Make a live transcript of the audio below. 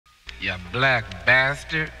You black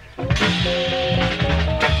bastard.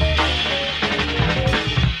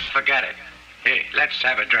 Forget it. Hey, let's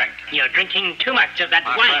have a drink. You're drinking too much of that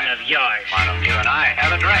wine of yours. Why don't you and I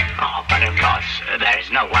have a drink? Oh, but of course, there's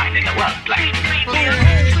no wine in the world like it.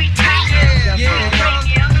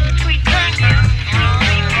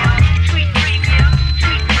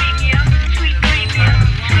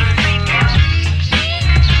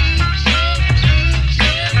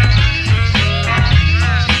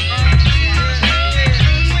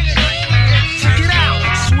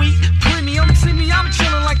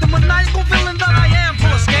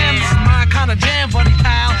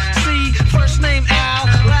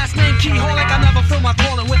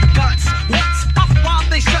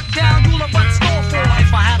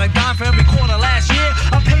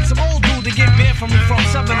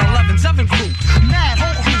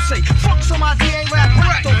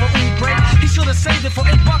 Saved it for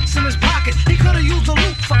 $8 in his pocket. He could have used a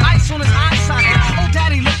loop for ice on his eye socket. Oh,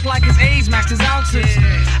 daddy looked like his A's matched his ounces.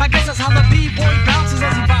 I guess that's how the B-boy bounces as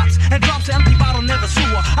he bops and drops an empty bottle near the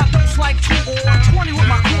sewer. I dose like 2 or 20 with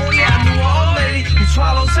my crew. Oh, yeah, I knew an old lady who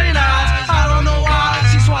swallows St. Ives. I don't know why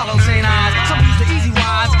she swallows St. Ives. Some use the easy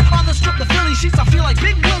wise, others strip the Philly sheets. I feel like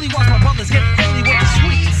Big Willie watch my brothers get illy with the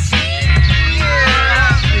sweets.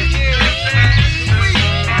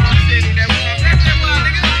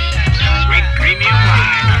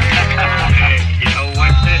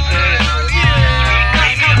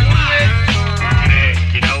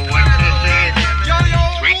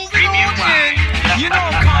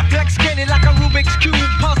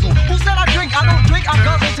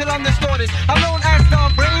 I'm distorted. I'm known as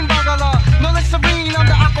the brain boggler. No Listerine, I'm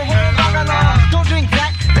the alcohol boggler. Don't drink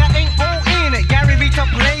that, that ain't all in it. Gary Vita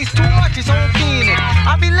plays too much, it's all in it.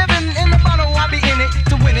 I be living in the bottle, I be in it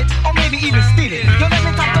to win it, or maybe even steal it. Don't let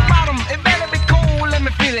me top the bottom, it better be cold, let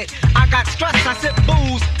me feel it. I got stress, I sip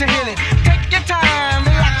booze to heal it. Take your time,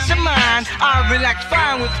 relax your mind. I relax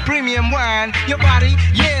fine with premium wine. Your body,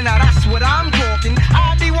 yeah, now that's what I'm talking.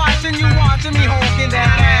 I be watching you, watching me hawking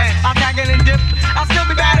that ass. I tag it and dip, I'll still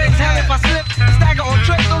be bad as hell if I slip, stagger or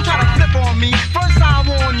trip. Don't try to flip on me. First I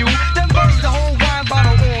warn you, then burst the whole wine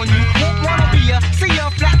bottle on you. Won't wanna be a, see a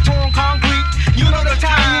flat torn concrete. You know the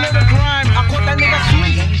time, you know the crime. I caught that nigga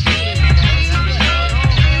sweet.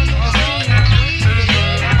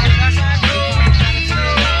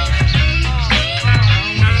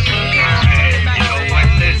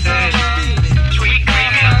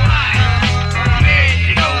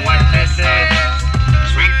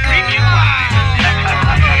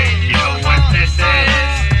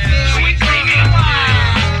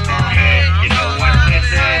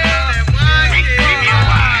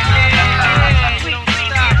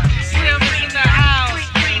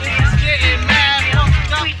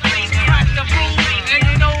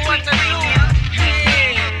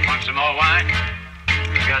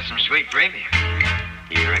 Sweet premium.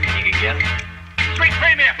 You reckon you can get it? Sweet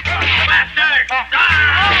premium!